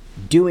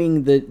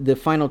doing the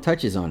final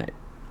touches on it.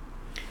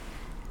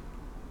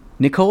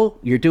 Nicole,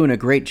 you're doing a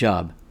great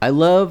job. I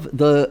love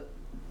the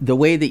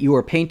way that you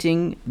are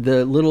painting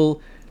the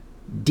little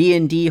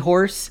D&D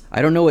horse.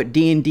 I don't know what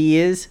D&D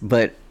is,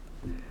 but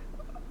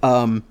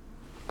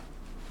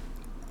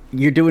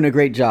you're doing a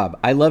great job.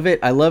 I love it.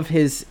 I love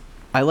his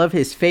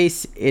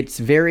face. It's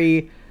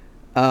very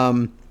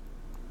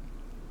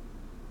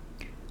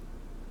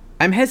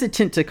I'm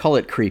hesitant to call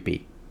it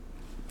creepy,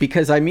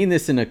 because I mean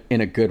this in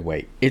a good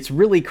way. It's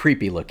really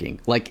creepy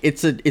looking. Like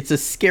it's a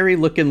scary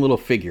looking little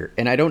figure,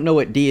 and I don't know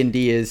what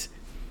D&D is.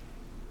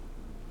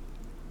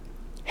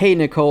 Hey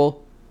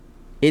Nicole,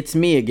 it's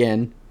me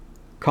again,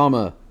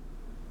 comma,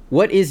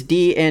 what is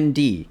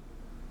D&D?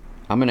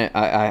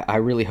 I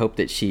really hope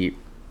that she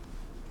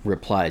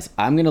replies.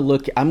 I'm gonna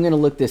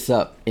look this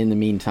up in the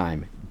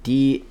meantime.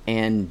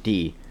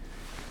 D&D.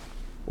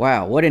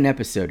 Wow, what an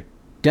episode.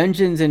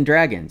 Dungeons and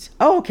Dragons.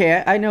 Oh,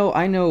 okay, I know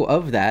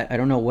of that. I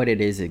don't know what it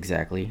is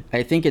exactly.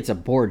 I think it's a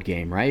board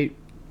game, right?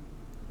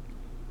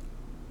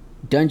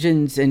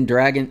 Dungeons and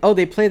Dragons. Oh,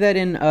 they play that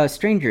in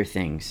Stranger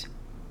Things.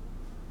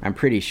 I'm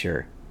pretty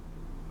sure.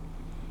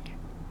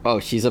 Oh,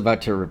 she's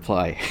about to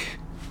reply.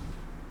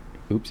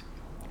 Oops.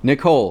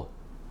 Nicole,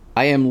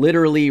 I am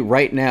literally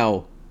right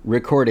now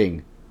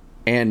recording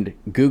and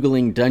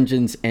Googling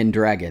Dungeons and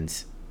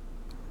Dragons.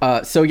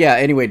 So yeah,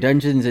 anyway,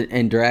 Dungeons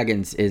and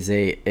Dragons is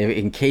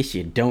in case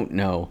you don't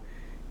know,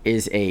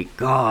 is a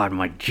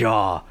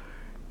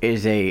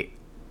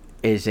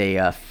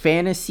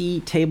fantasy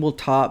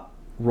tabletop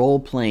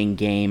role-playing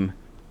game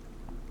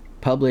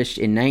published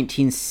in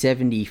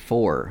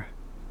 1974.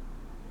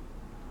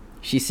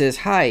 She says,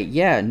 "Hi,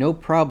 yeah, no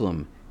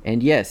problem.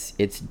 And yes,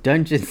 it's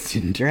Dungeons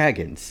and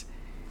Dragons.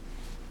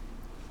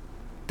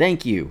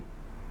 Thank you.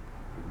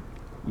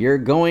 You're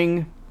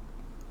going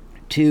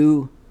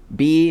to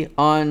be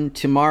on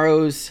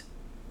tomorrow's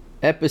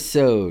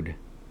episode,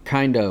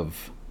 kind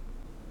of.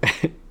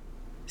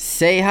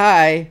 Say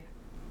hi."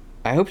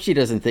 I hope she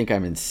doesn't think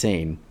I'm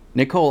insane.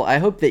 Nicole, I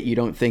hope that you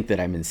don't think that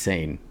I'm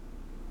insane.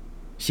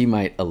 She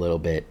might a little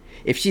bit.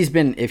 If she's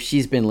been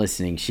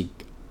listening, she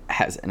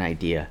has an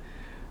idea.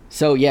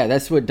 So yeah,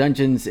 that's what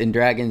Dungeons and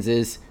Dragons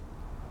is.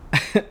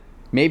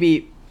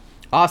 Maybe.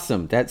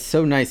 Awesome. That's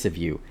so nice of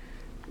you.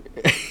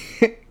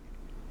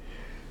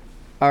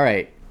 All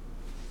right.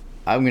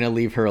 I'm gonna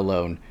leave her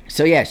alone.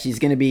 So yeah, she's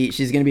gonna be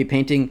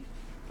painting.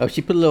 Oh,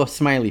 she put a little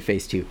smiley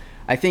face too.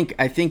 I think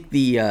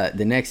the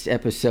next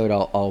episode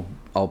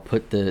I'll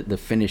put the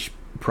finished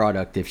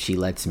product if she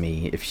lets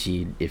me. If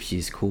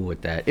she's cool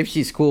with that. If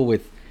she's cool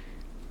with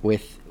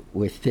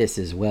this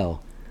as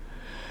well.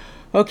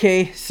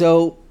 Okay,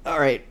 so all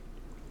right.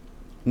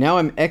 Now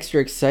I'm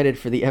extra excited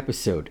for the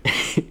episode.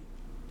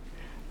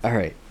 All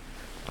right.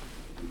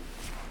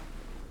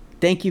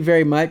 Thank you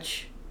very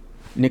much,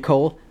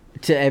 Nicole,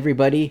 to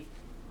everybody.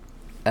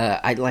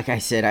 I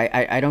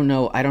don't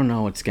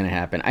know what's gonna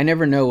happen. I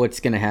never know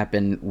what's gonna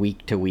happen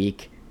week to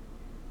week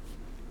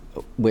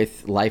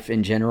with life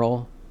in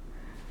general.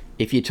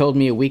 If you told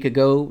me a week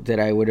ago that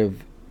I would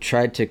have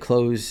tried to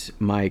close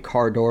my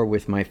car door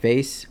with my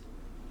face,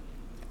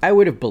 I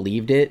would have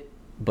believed it,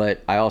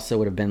 but I also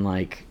would have been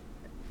like,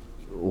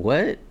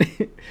 what?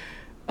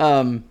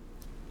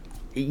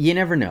 You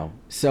never know.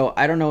 So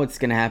I don't know what's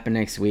gonna happen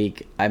next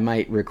week. I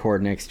might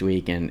record next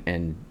week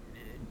and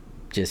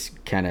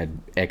just kind of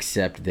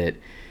accept that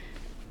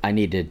I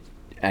need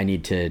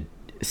to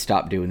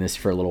stop doing this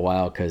for a little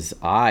while because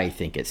I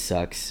think it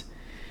sucks.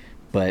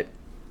 But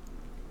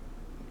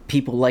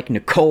people like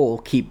Nicole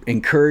keep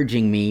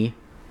encouraging me.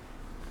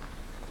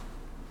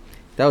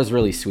 That was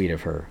really sweet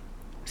of her.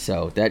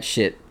 So that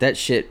shit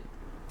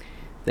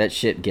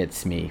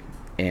gets me,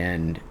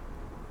 and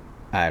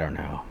I don't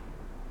know.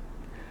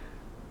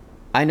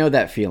 I know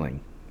that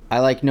feeling. I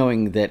like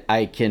knowing that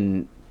I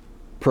can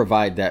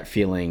provide that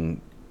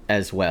feeling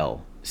as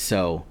well.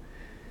 So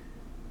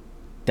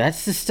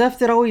that's the stuff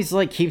that always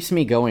like keeps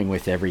me going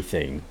with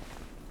everything.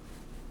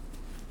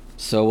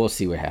 So we'll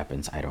see what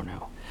happens. I don't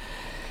know.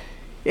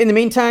 In the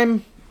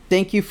meantime,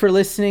 thank you for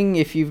listening.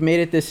 If you've made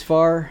it this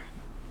far,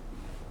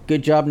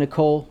 good job,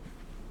 Nicole.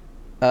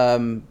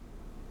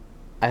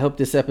 I hope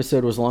this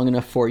episode was long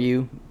enough for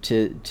you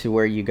to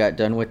where you got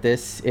done with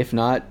this. If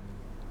not,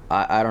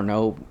 I don't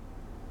know,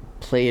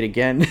 play it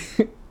again.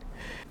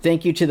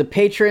 Thank you to the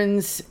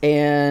patrons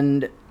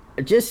and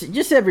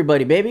just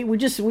everybody, baby.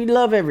 We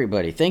love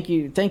everybody. Thank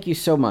you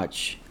so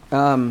much.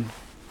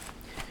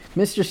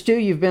 Mr. Stu,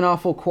 you've been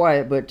awful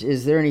quiet, but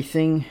is there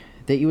anything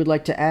that you would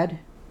like to add?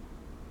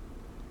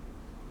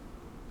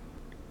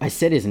 I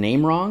said his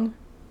name wrong?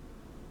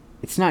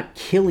 It's not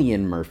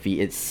Cillian Murphy,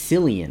 it's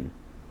Cillian.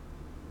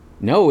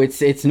 No,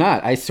 it's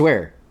not, I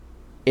swear.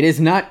 It is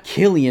not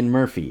Cillian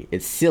Murphy,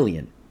 it's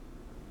Cillian.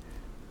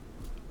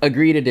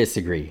 Agree to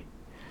disagree.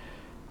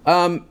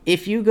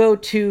 If you go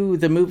to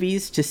the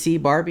movies to see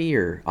Barbie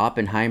or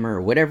Oppenheimer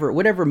or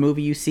whatever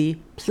movie you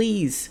see,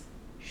 please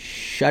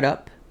shut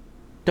up.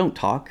 Don't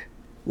talk.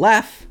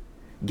 Laugh.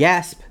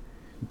 Gasp.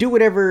 Do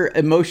whatever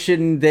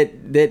emotion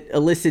that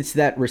elicits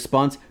that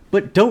response,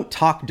 but don't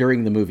talk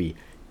during the movie.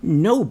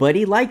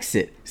 Nobody likes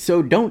it,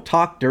 so don't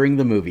talk during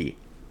the movie.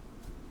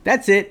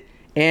 That's it.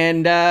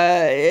 And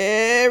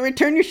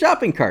return your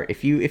shopping cart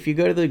if you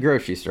go to the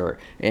grocery store,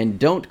 and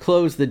don't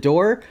close the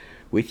door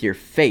with your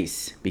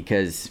face,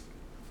 because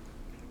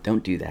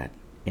don't do that.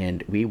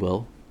 And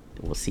we'll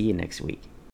see you next week.